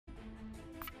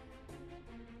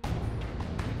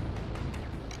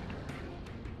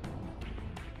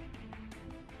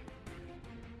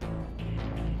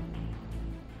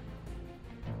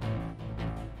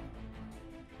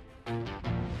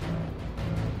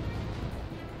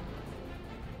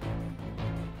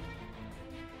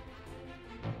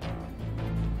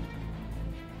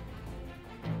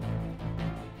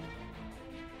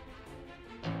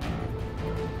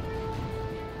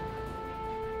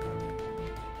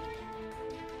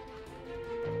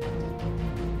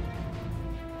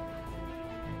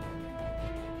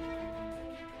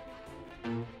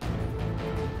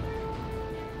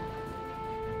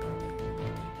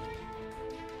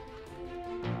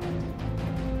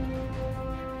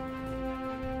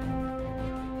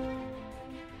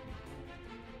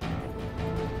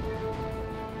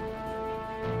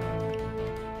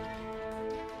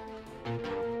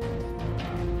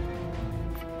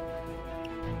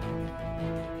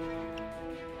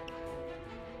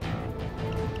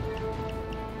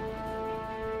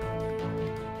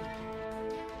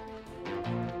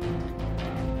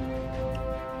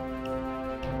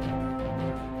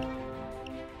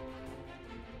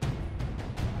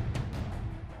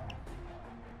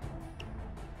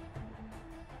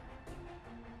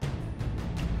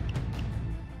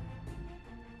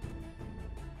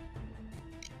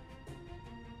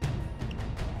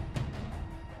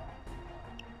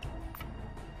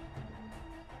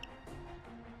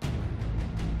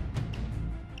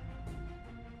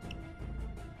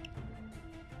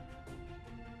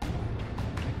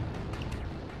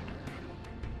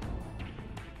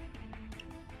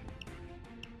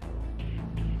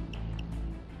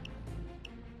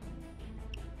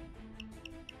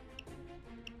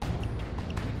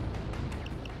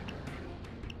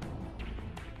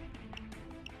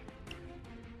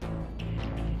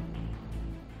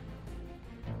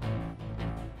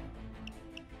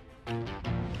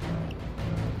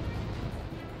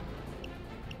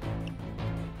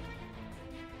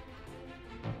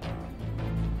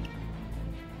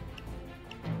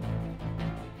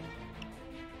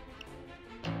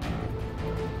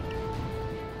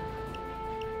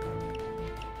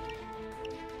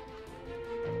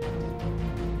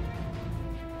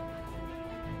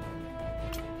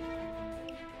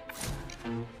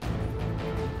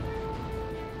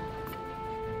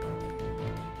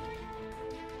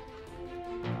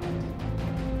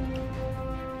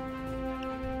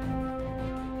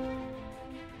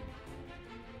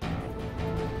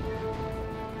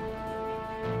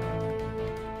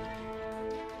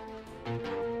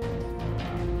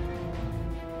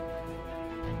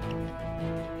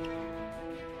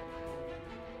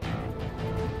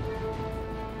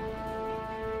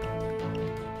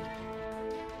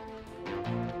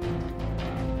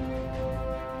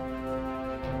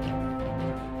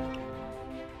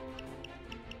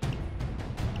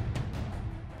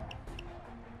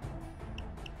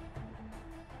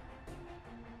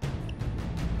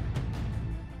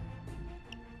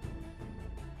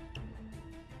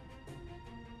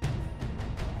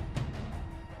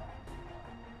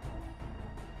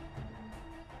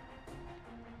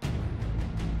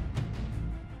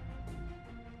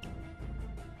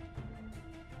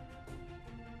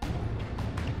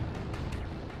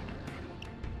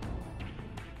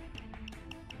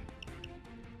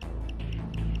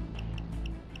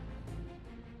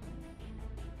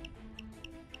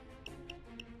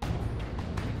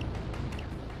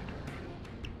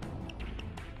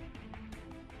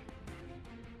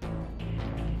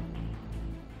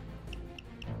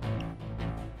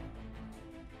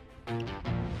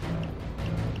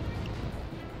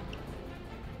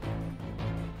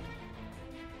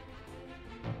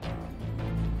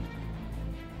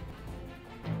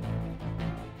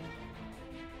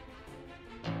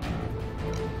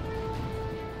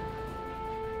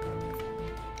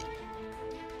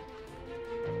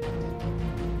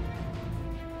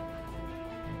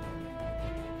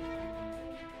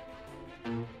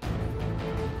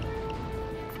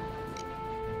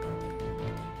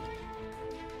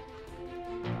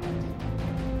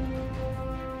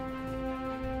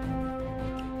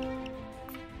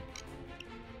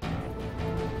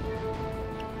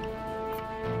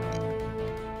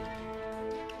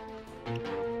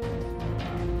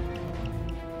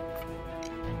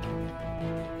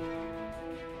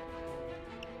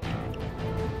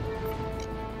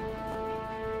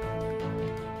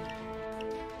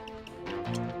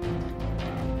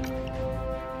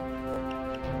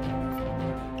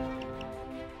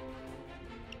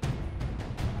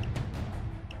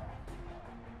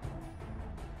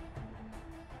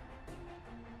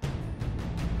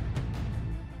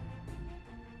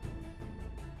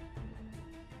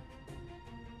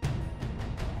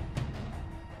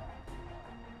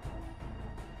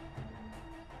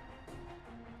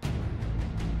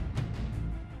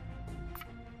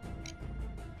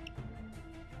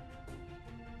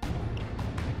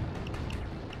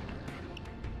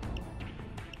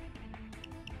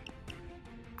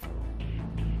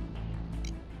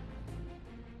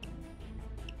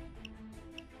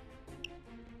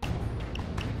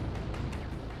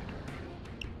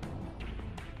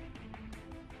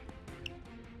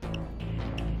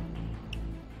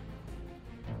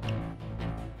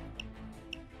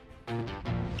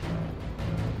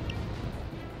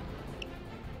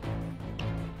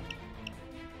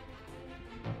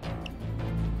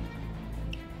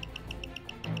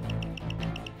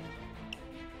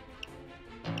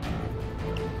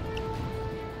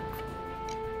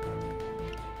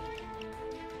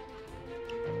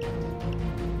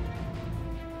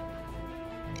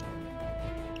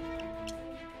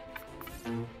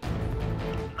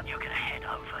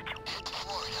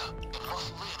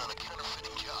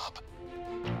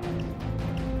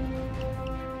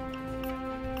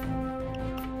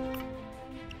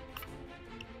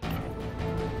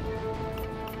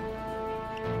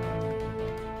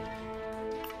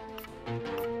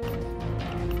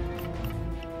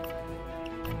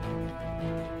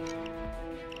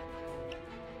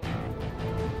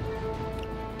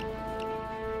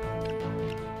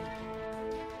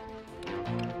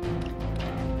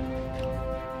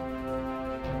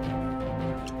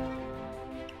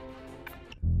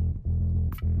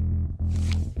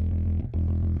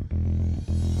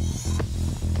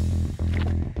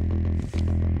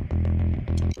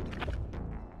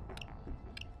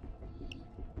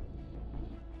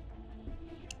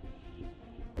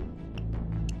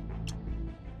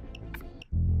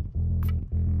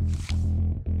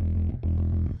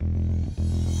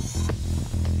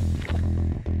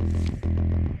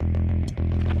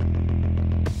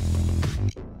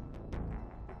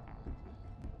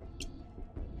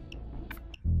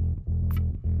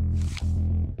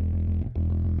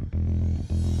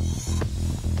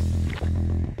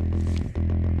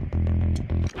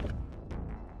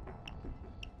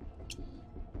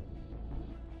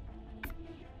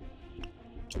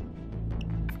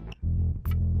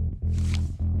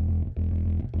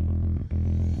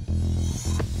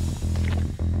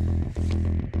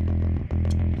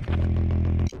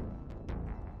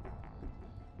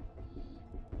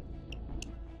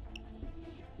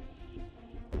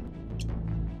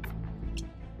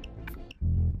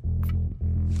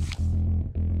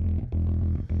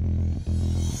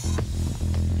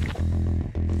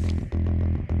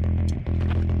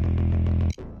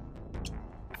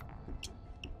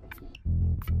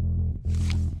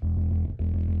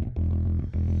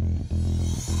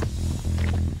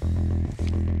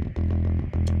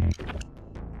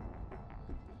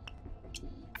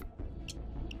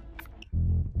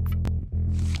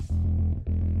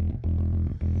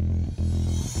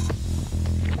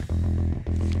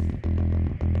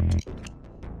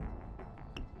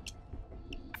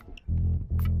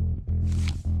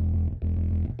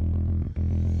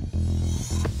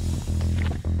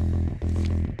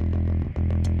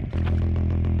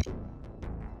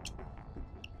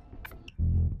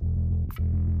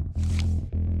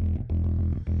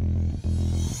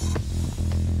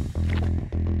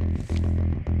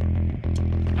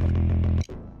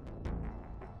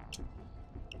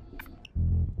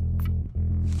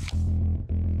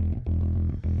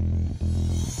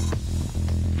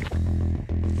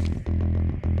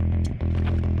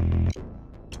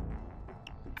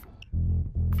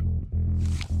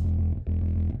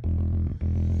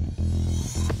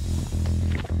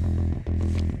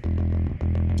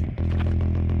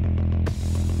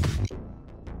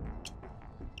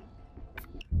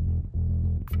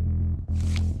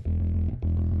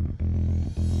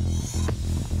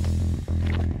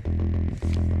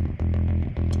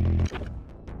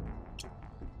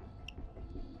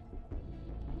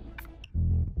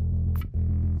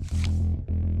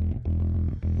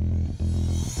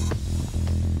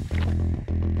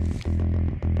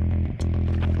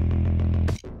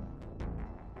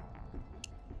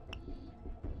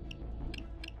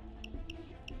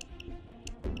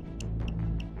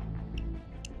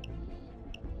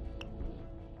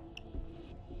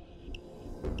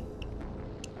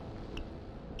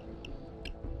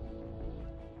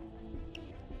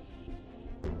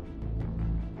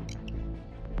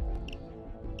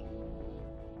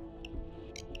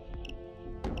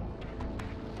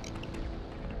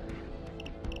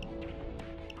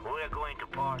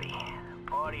party.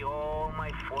 Party all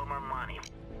my former money.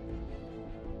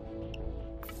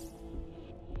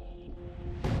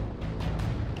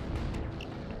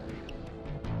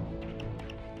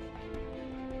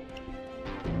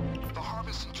 The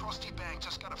Harvest and Trustee Bank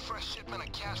just got a fresh shipment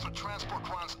of cash for transport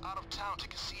runs out of town to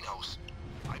casinos.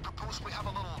 I propose we have a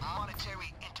little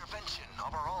monetary intervention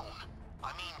of our own.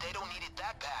 I mean, they don't need it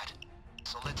that bad.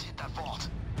 So let's hit that vault.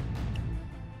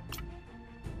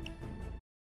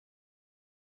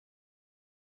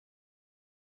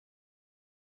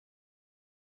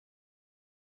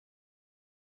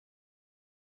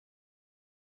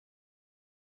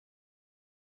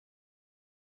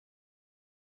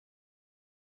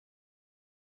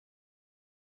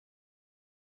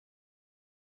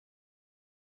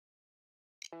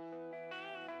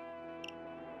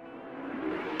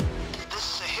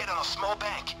 This is a hit on a small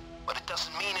bank, but it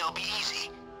doesn't mean it'll be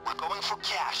easy. We're going for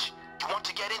cash. You want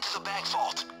to get into the bank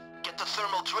vault. Get the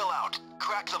thermal drill out,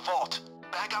 crack the vault,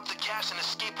 bag up the cash and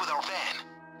escape with our van.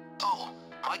 Oh,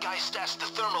 my guy stashed the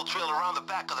thermal drill around the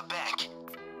back of the bank.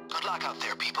 Good luck out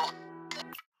there, people.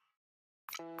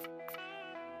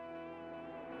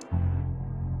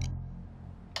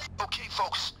 Okay,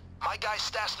 folks. My guy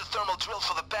stashed the thermal drill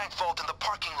for the bank vault in the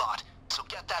parking lot, so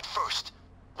get that first.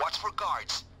 Watch for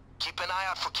guards. Keep an eye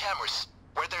out for cameras.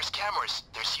 Where there's cameras,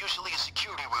 there's usually a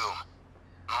security room.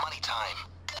 Money time.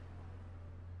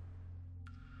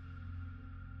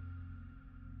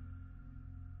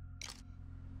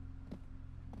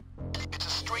 It's a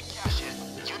straight cash in.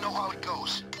 You know how it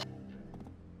goes.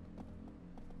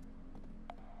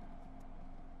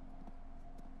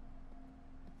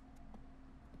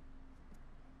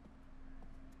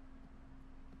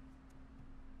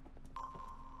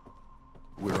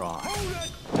 We're on.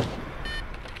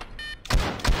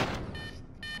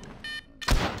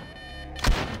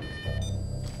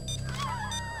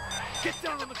 Get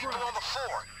down on the People ground! on the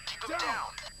floor. Keep them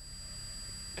down.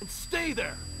 And stay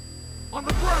there! On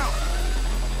the ground!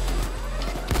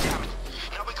 Damn it.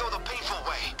 Now we go the painful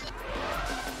way.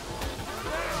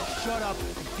 Shut up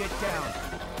and get down.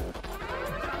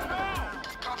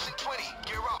 Cops in 20.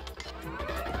 Gear up.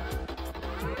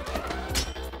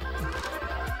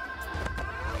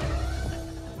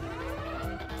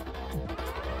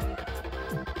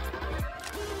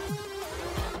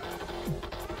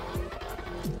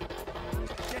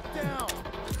 Get down.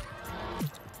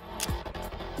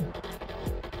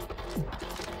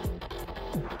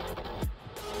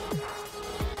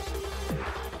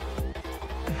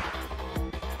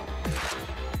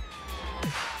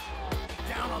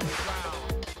 Down on the ground.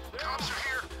 Cops are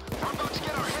here. We're about to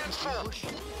get our hands full.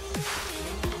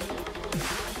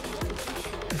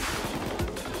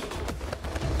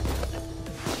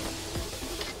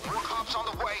 More cops on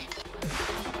the way.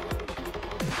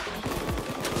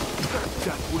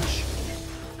 Death wish.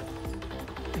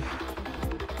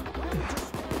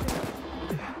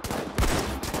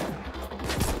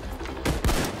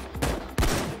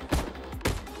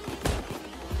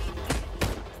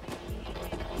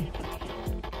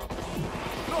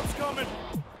 Cops coming!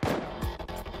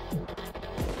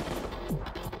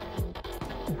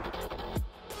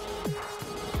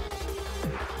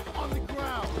 On the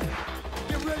ground!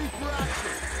 Get ready for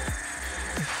action!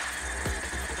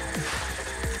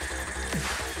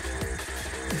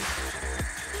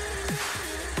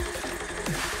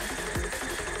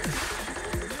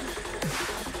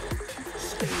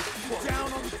 Stay put.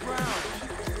 Down on the ground!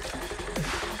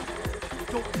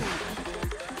 Don't move!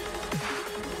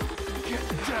 Get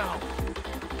down!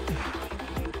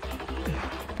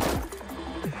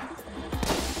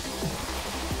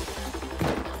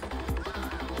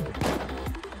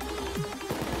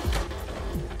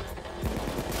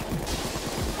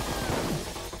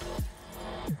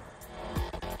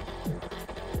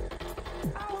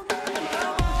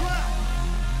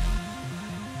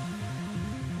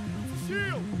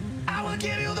 Shield! I will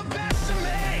give you the best of me.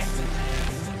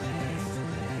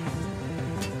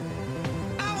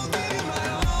 I will give you my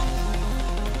all.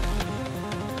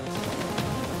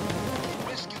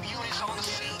 Rescue units on the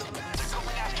scene. They're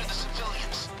going after the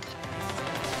civilians.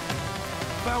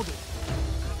 Found it!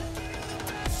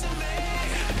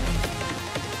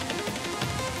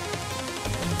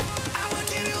 I will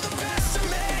give you the best of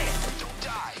me. Don't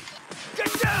die.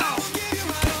 Get down! Give you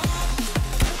my all.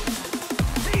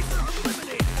 These are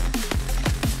eliminated!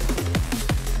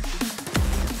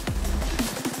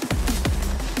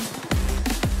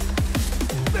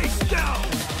 Face down!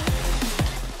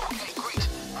 Okay, great.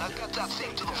 I've got that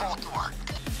thing to the vault door.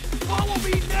 Follow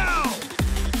me now!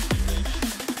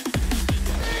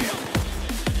 Damn.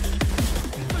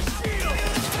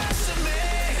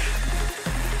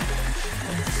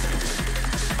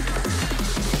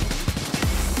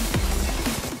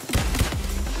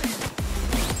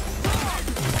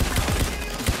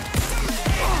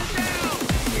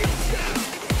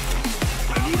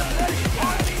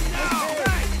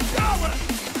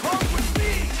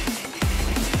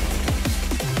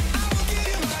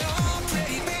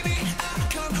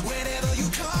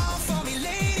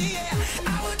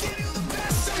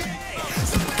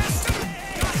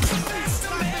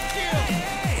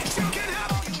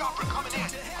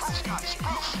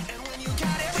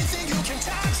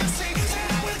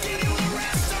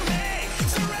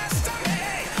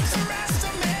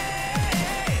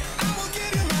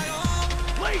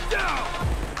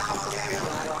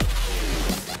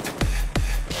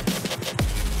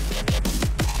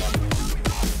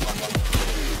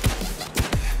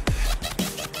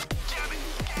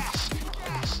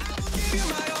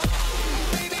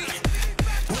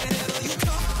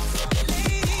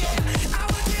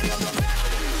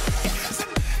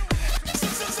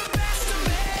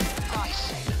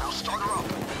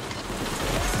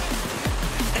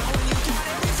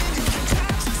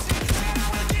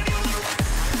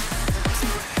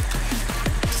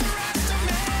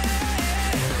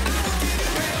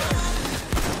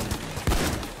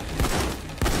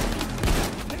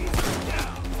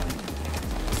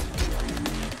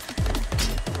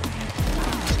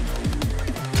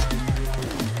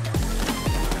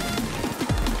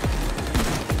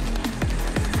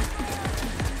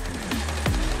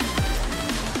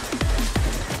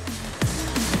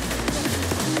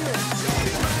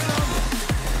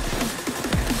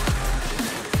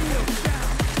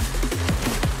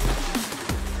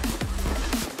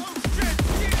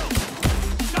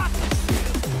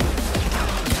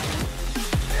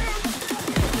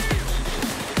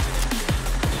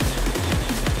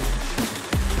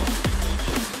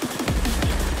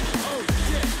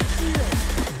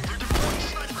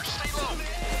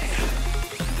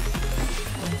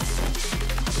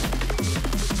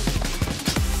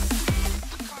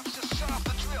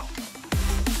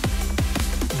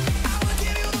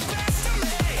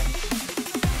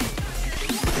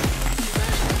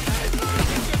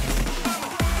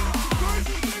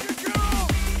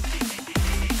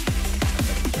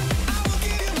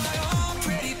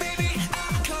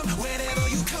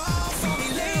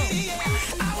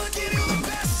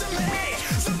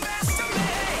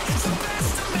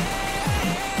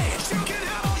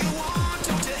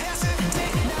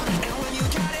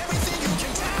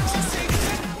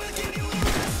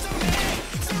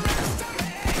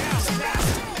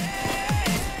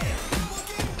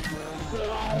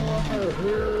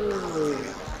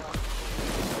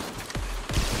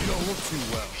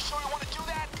 You sure you want to do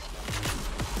that?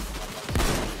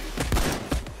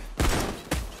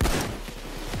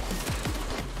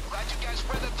 Glad you guys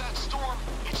weathered that storm.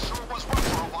 It sure was rough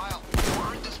for a while.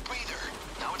 You earned this breather.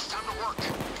 Now it's time to work.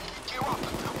 Gear up.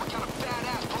 We got a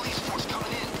badass police force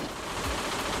coming in.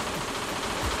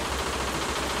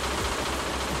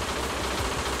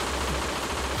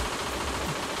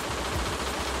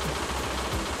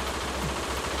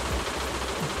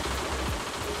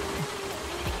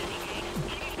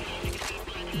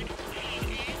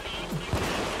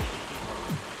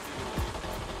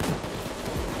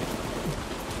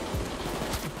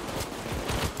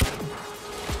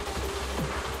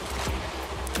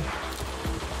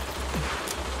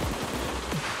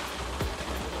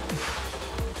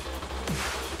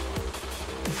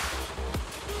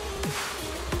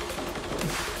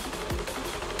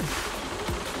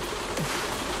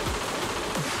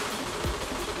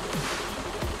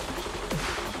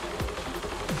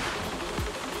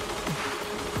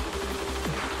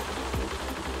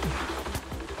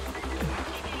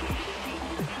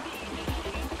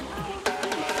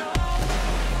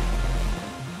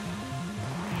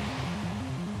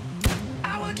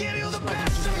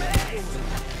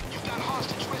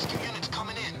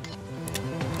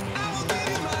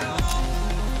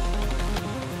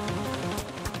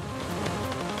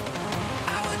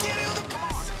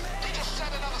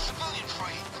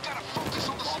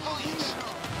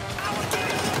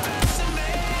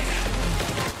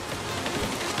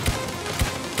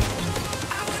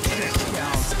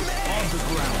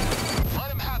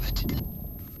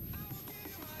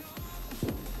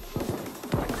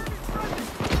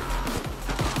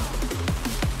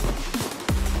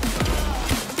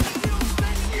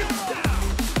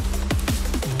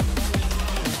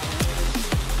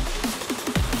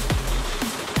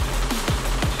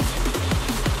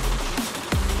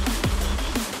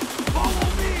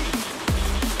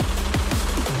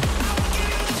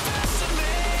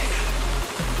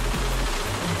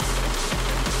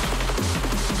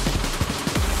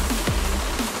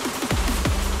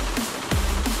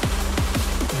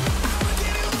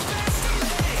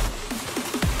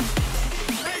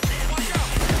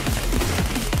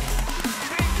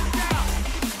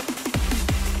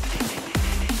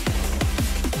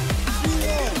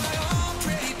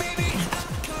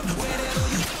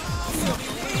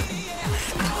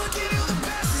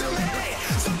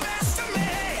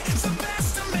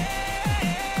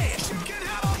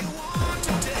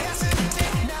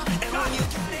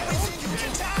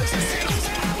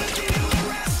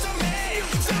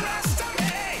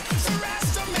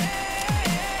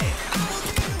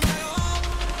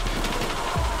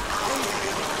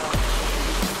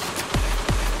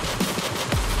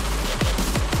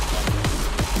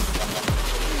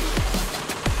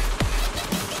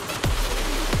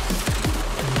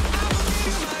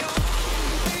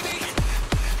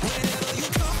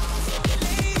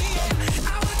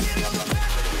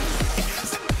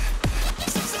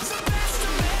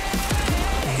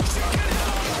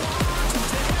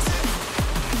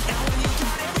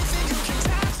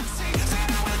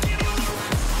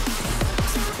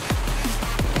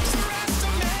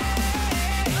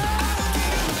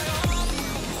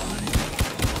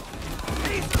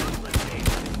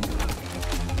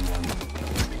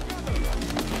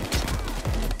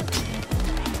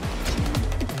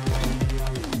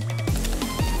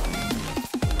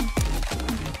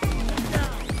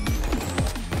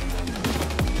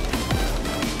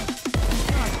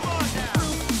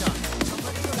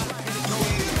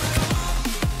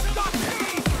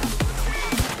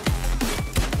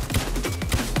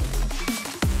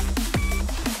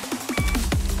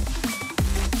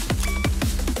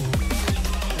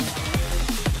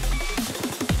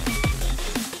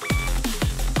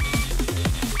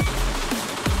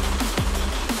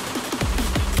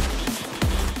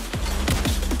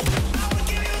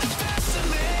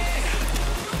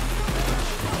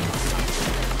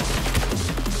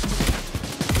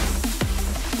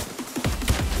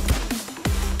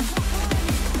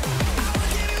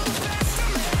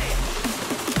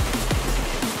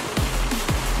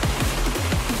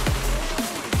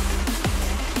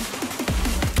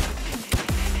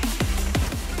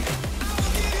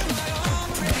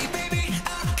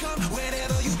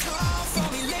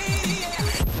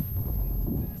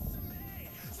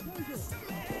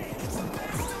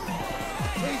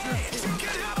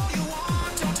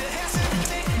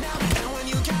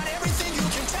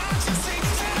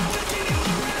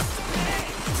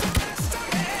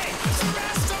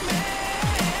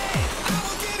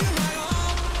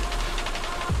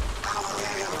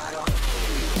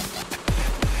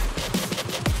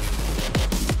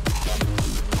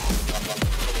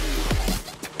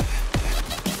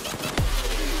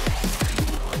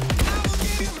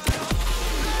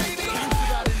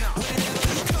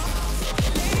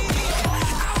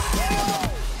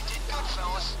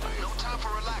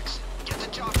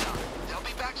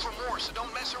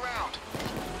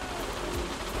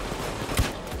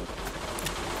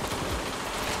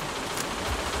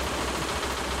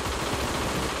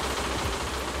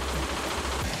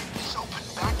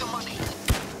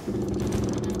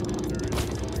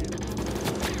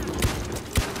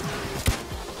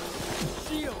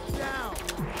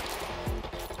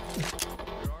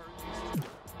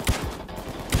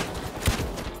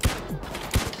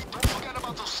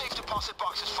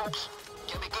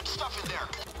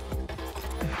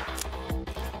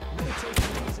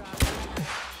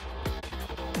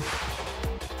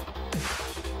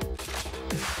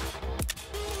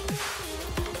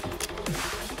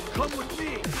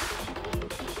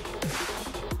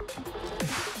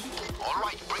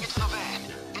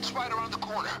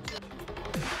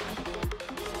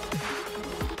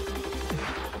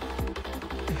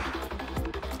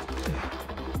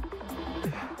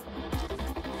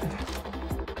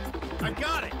 I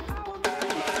got it!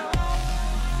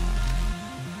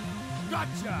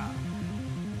 Gotcha!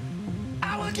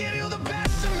 I will give you the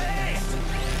best of me.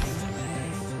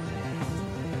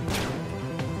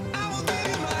 I will give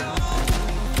you my all.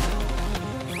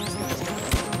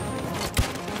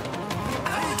 I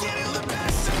will give you the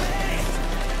best of me.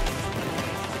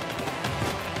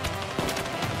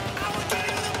 I will give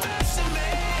you the best of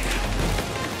me.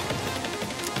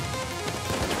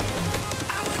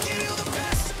 I will give you the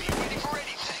best. Be ready for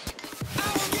anything. I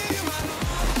will give you my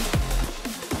all.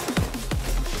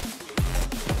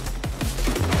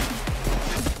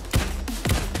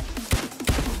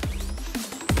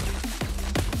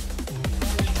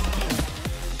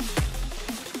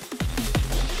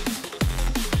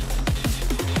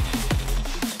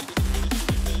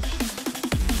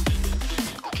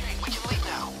 Okay, we can leave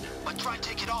now, but try and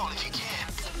take it all if you can.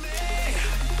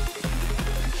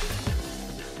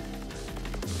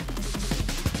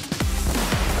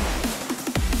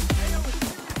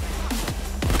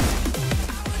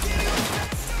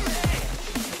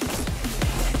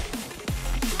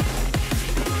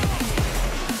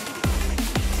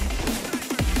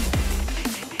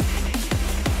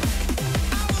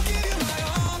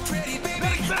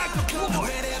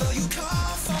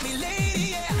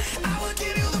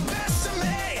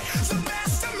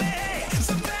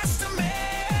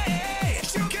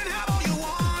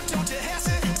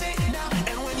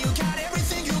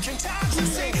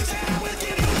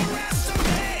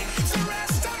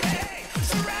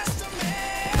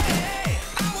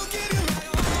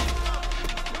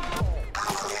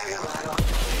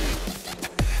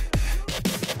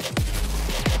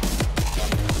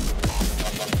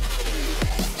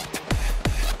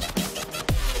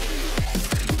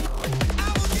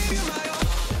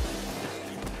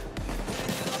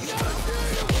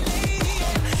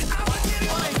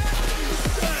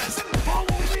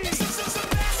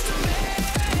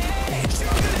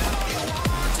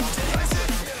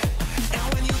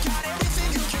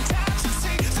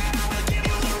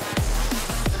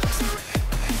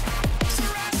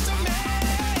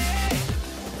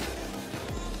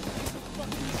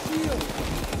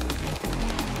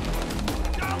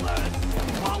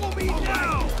 Follow me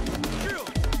now!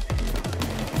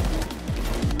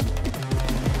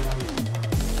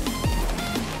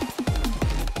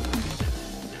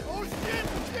 Oh shit!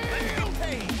 Damn!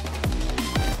 Hey!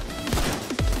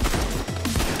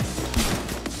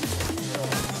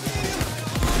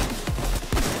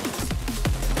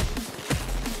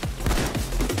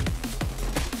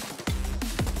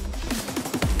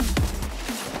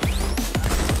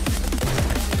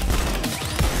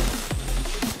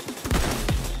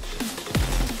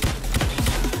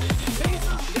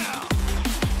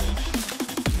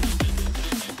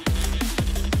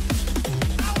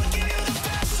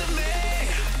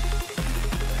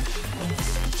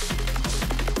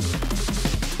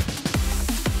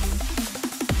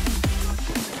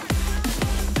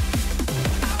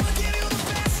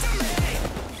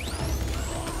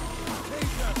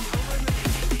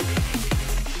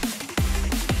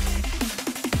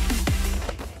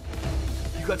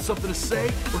 You got something to say,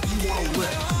 or do you want to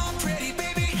live? Pretty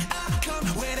baby, I'll come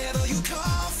whenever you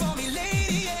call for me,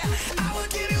 lady. Yeah, I will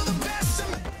give you the best of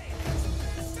me.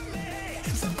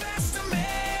 The best of me.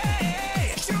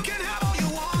 You can have all you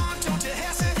want, don't you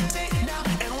hesitate now.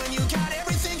 And when you got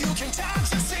everything you can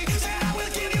touch and see, then I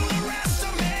will give you the rest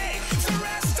of me. The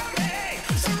rest of me.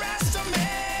 The rest of me.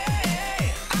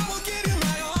 I will give you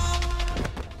my all.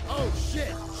 Oh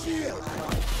shit! Shield!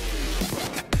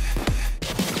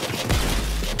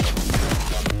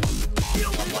 You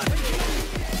know what?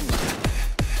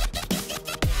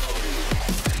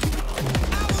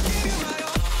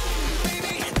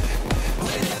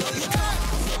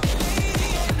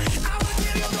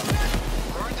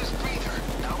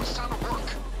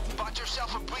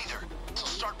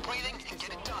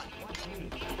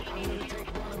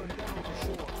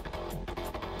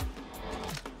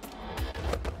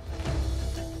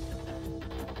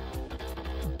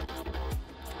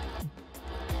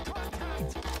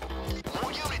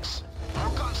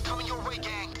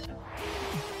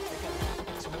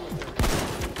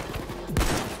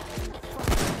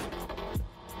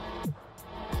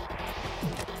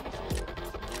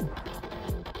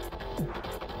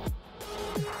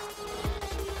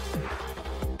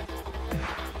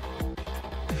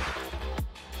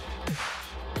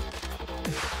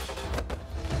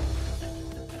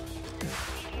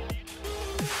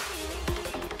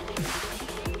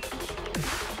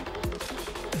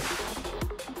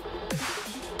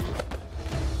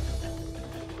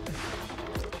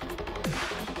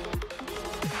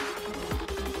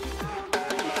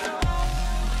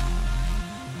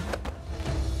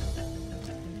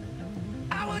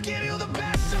 will give you the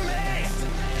best of me.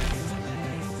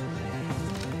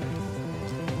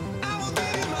 I will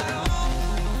give you my all.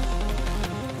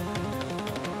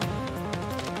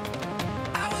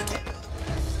 I will give you the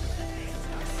best of me.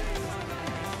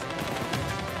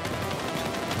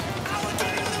 I will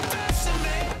give you the best of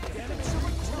me.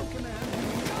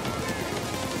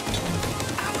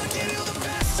 I will give you the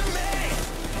best of me.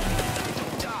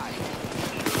 Die.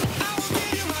 I will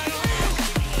give you my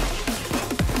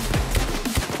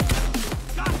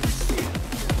all.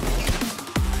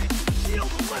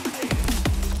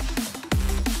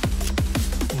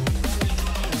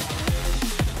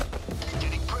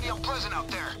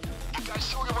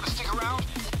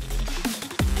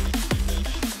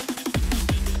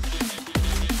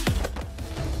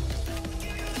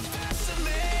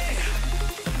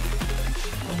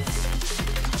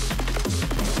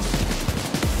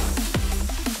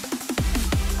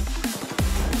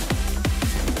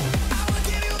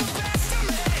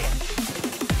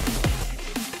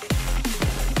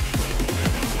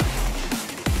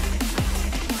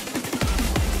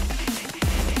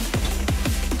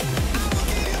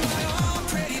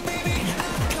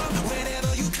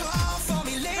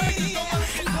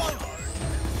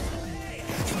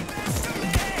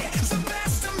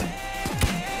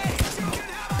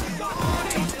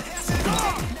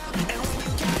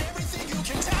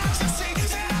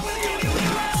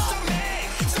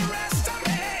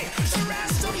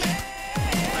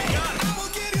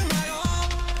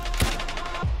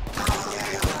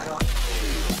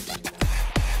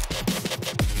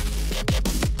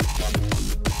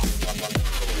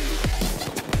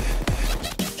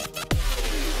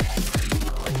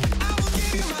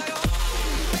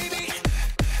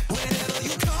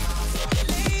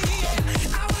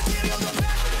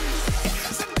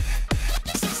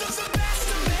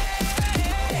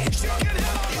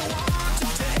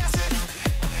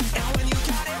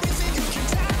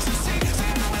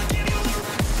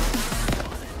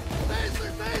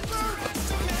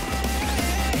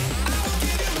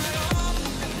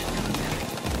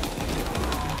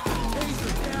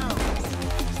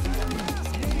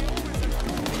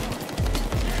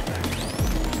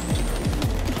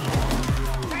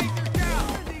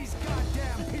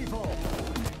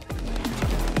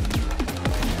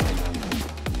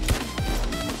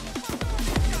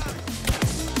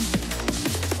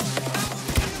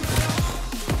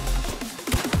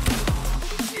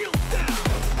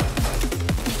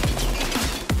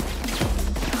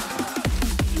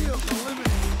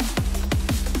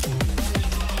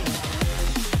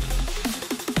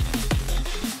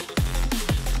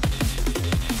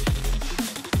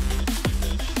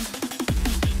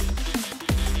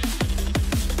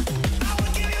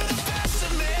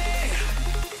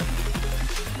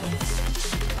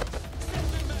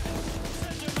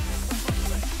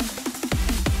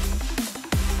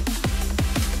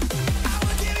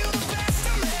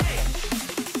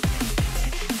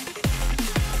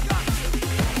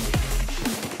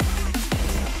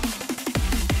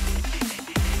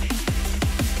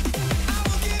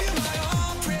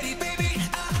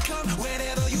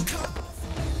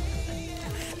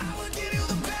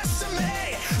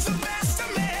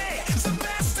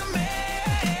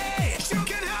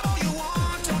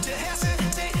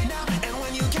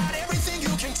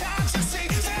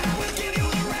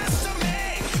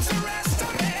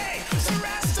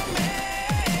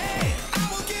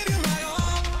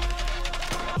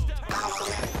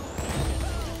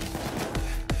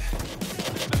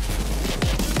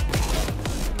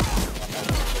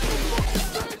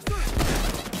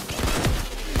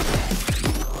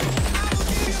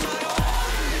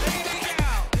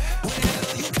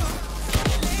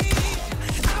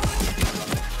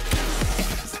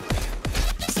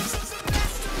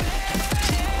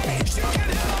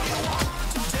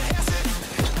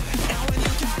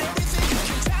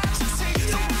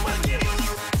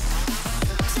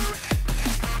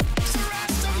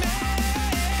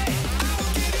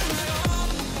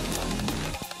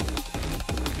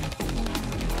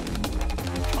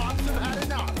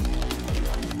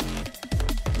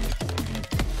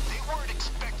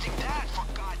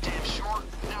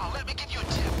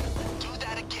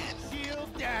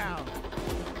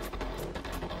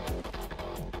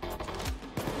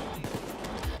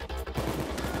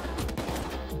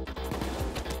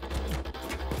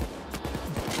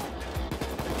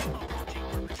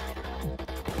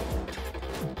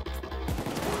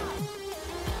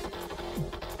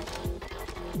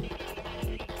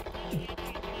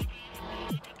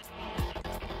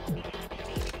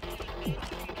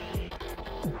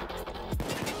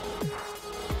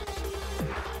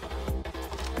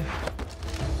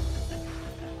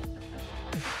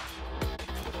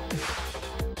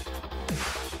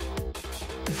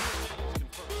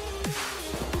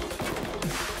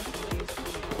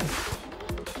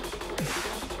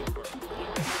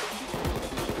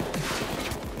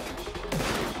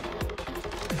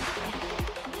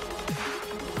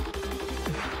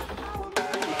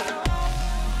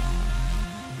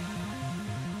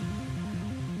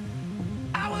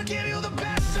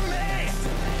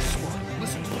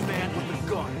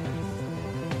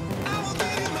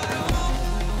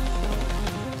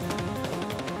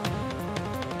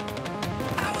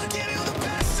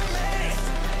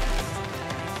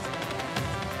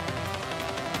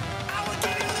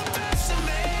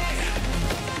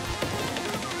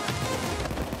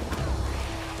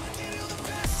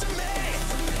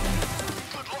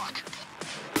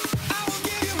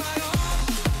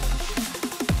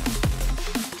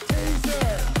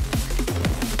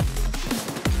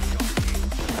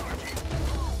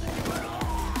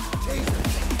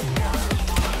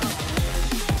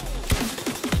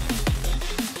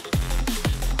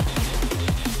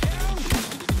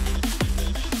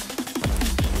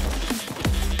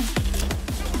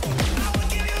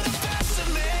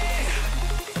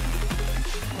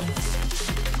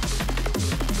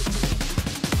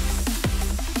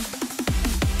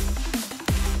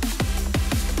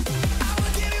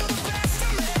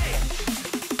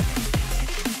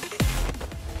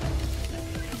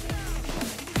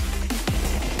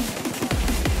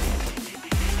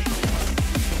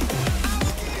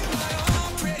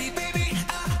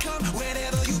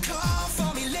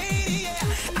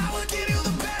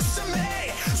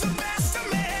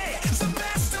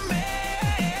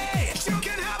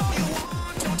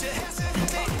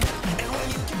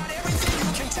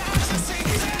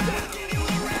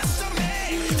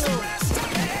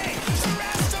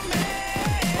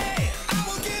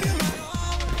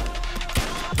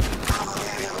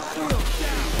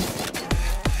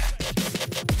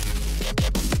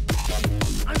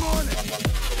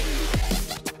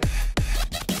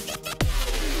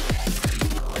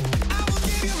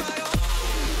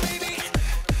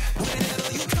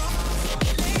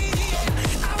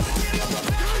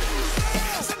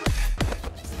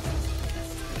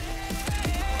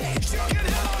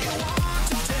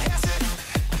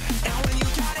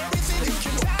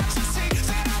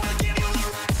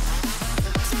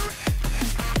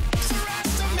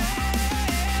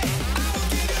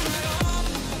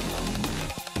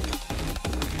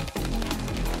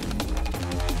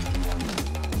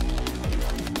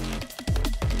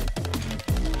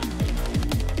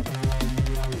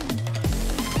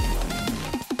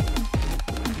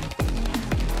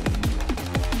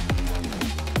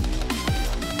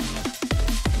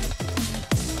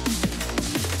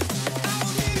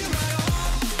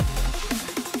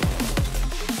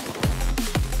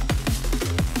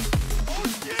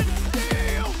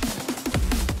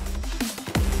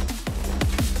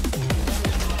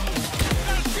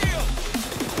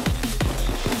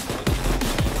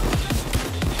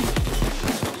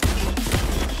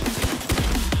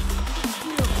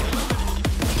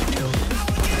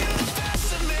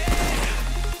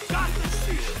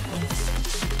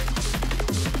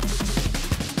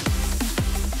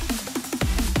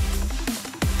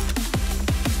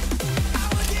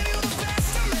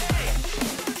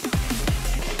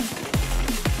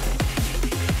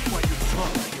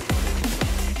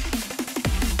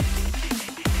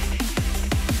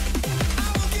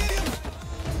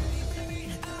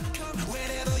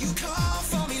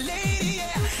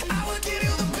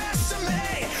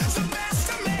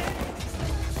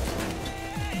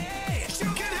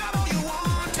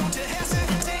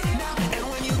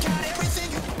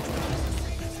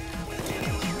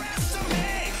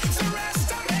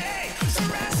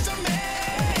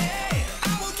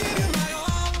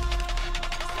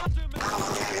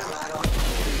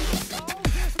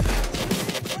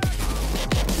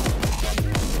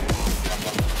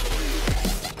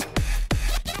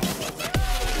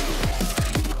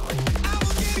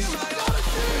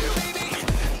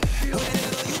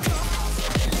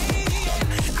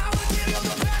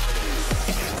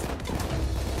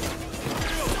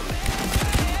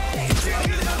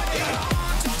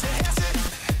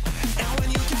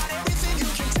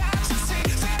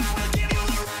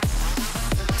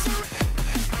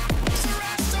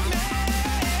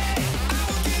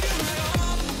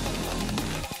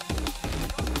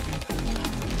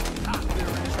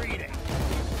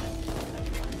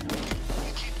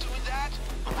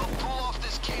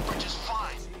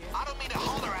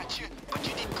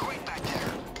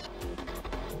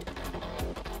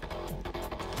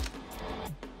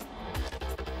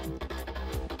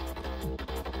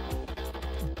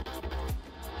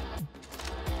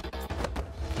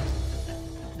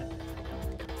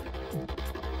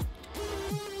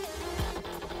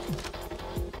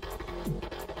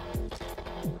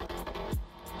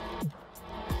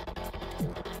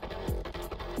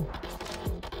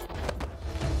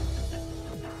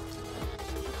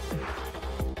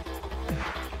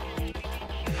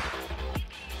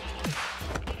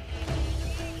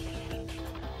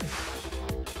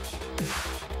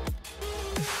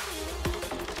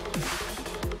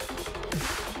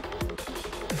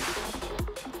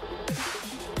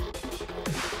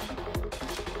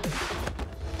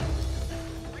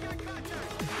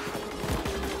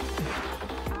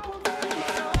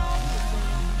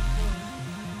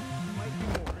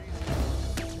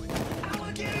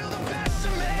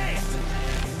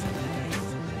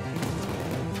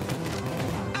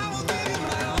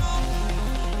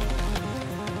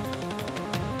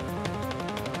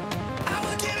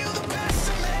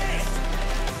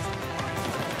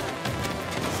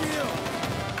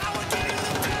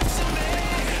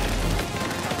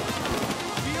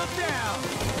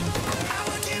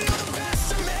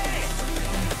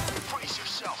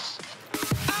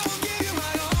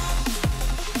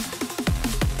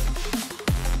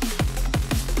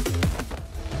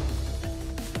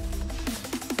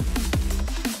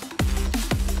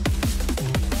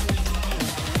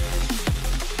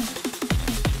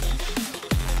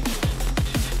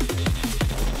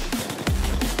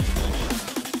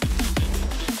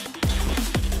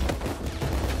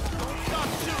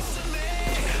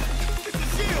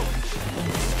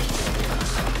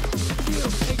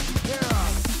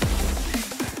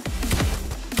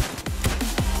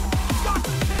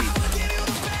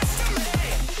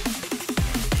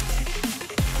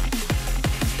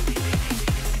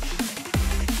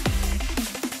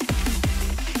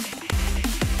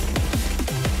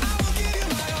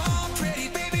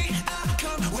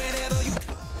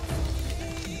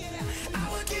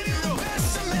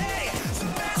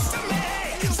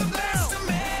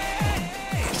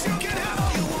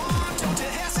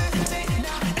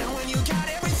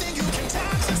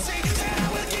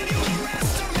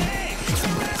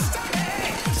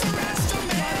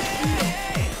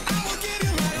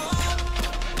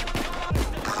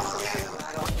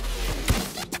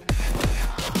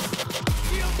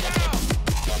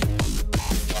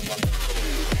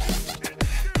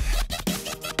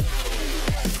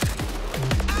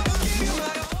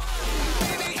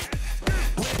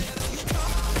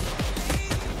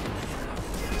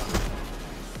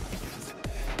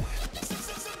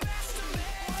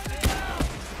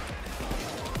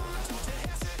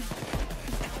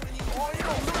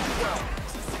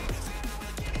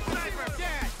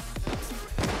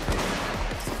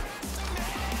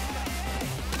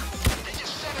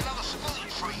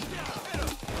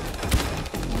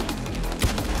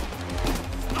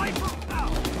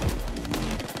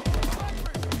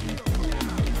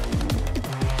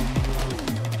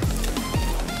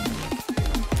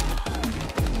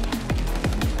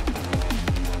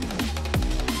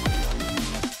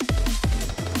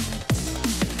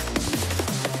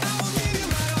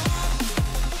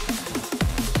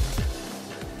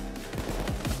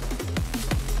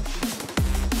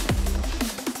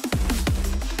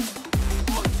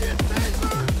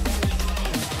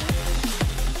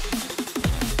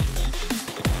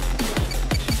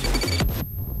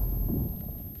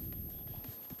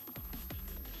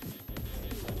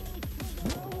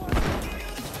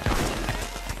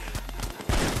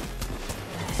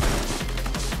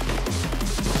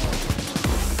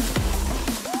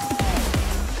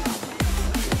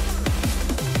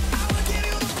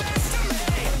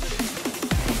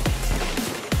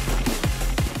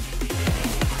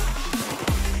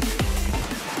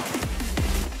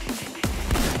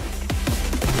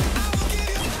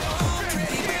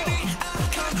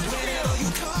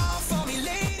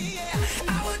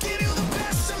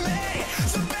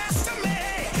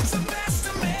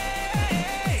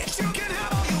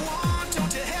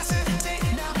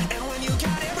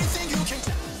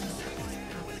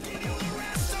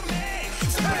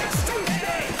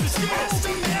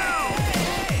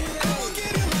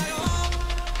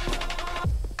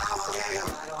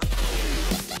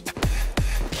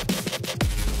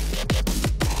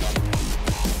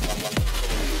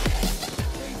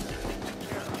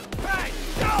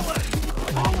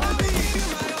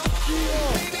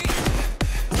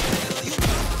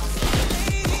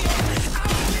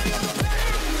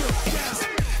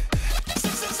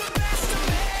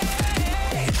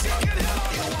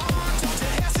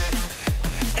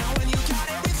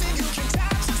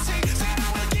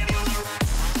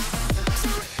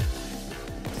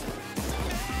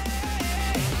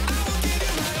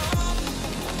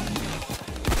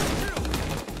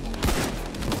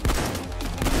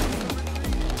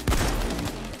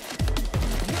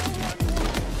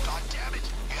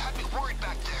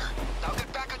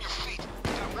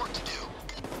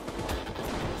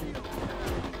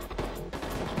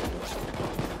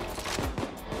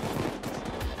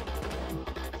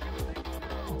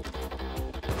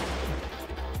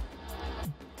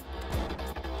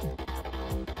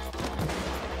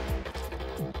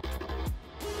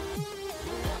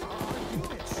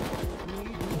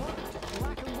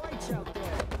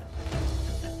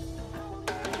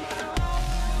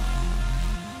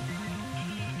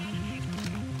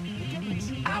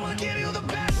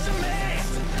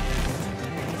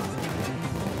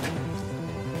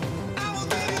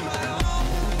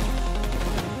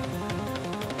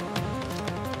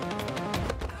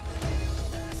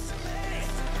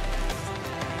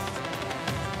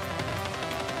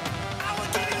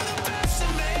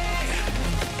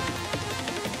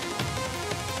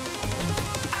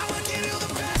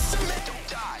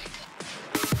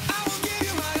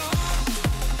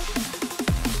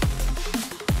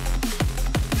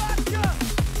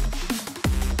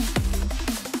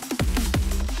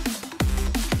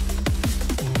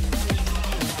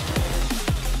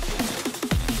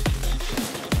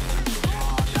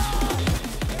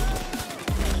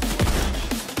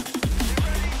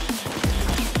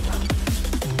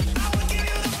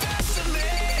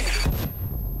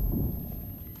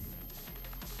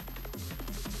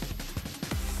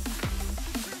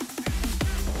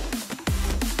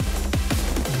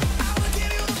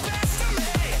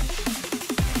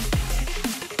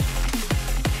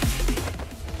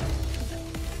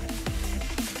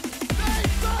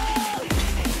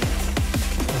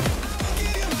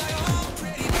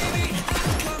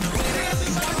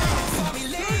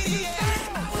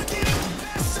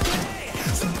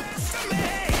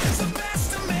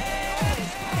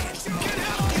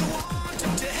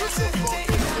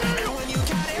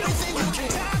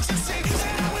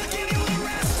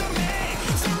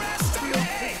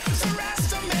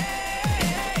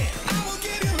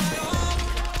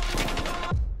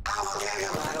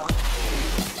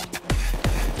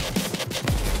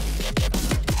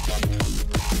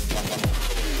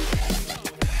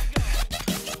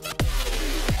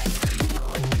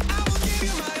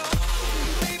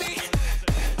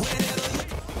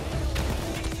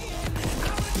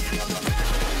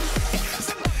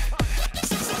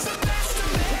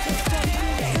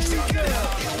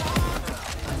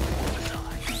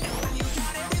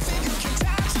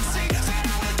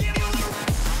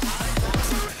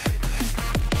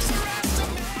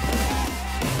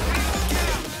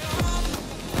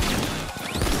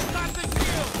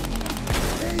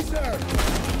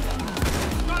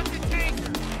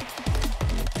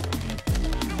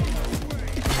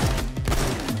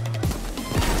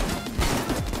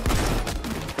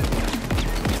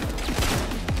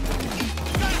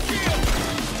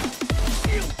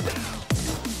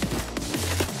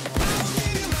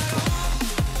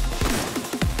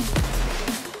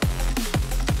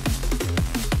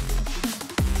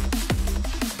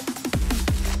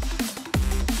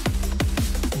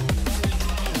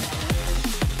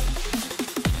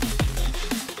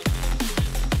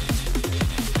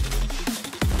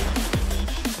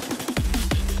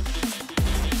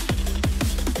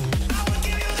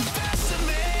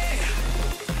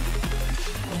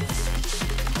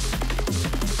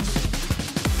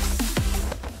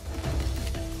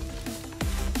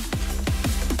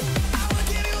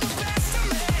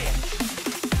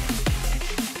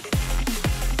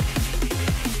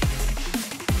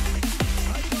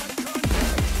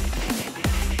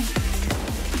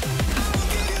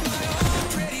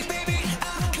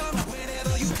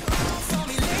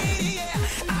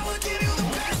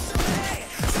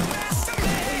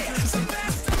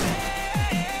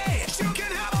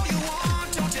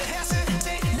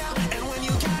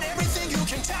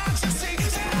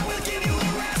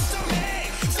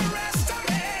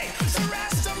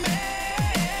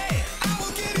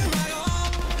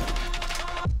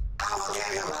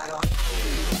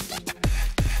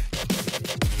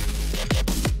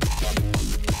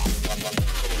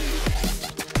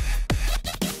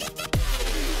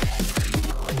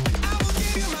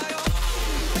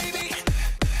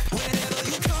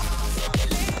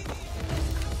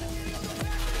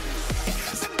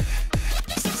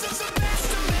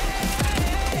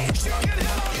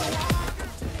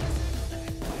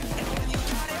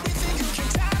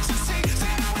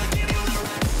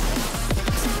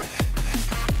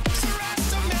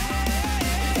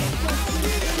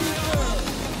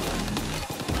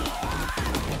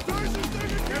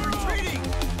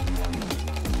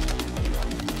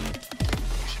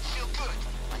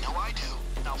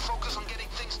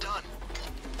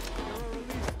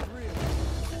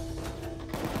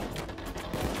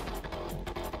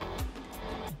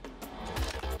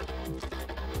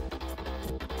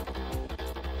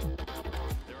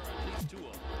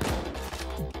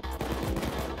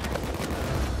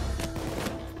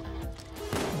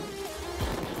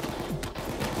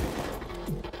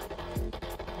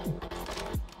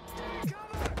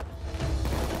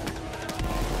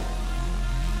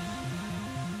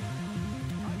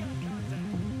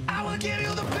 give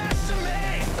you the best of me.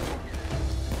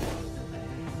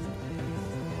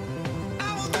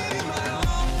 I will give you my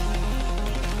all.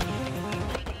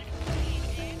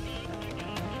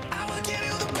 I will give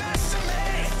you the best of me.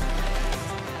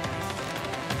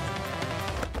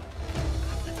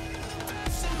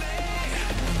 Best of me.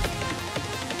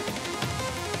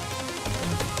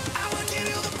 I will give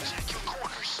you the protect your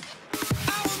corners.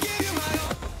 I will give you my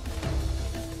all.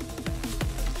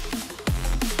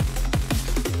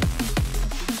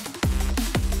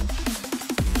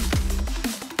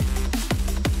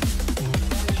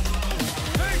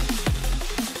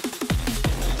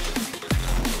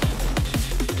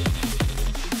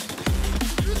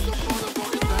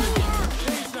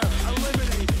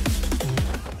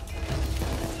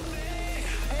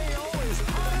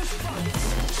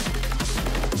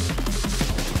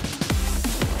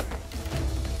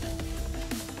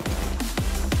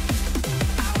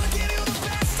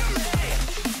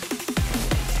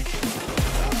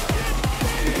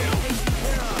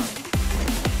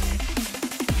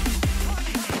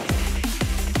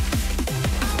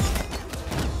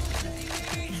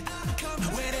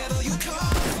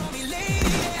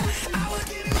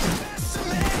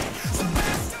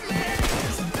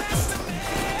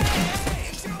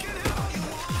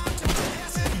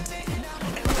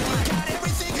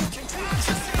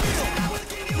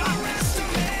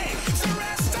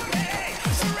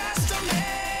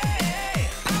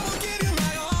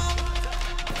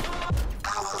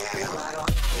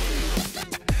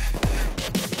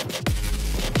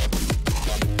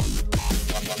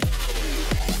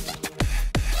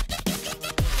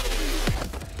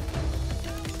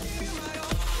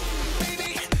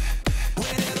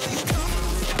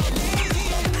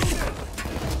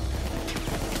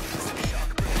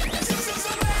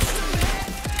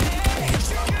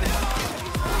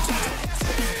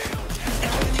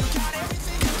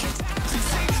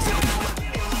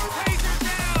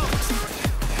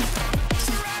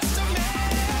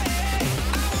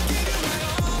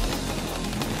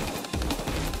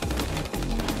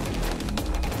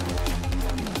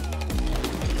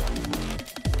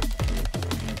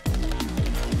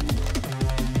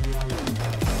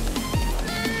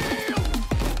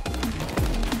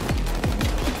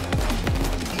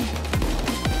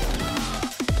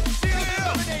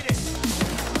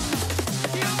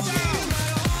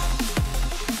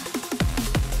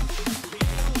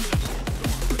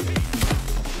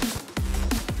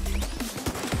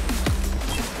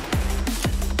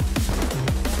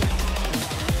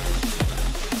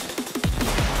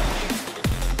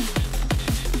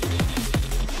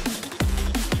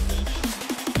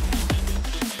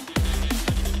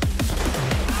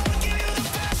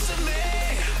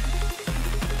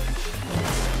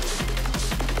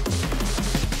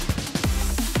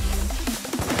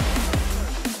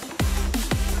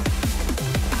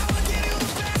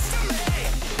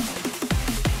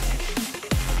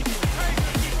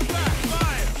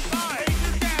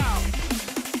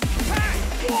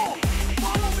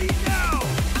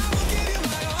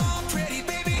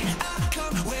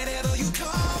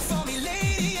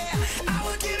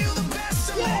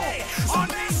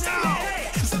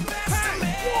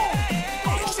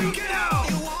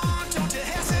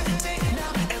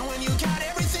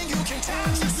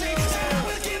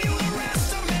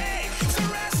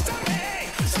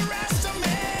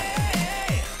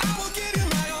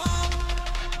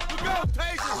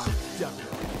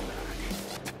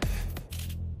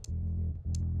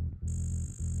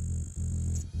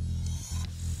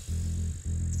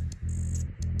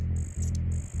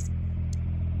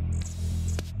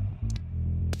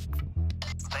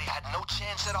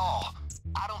 At all.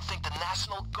 I don't think the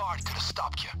National Guard could have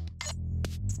stopped you.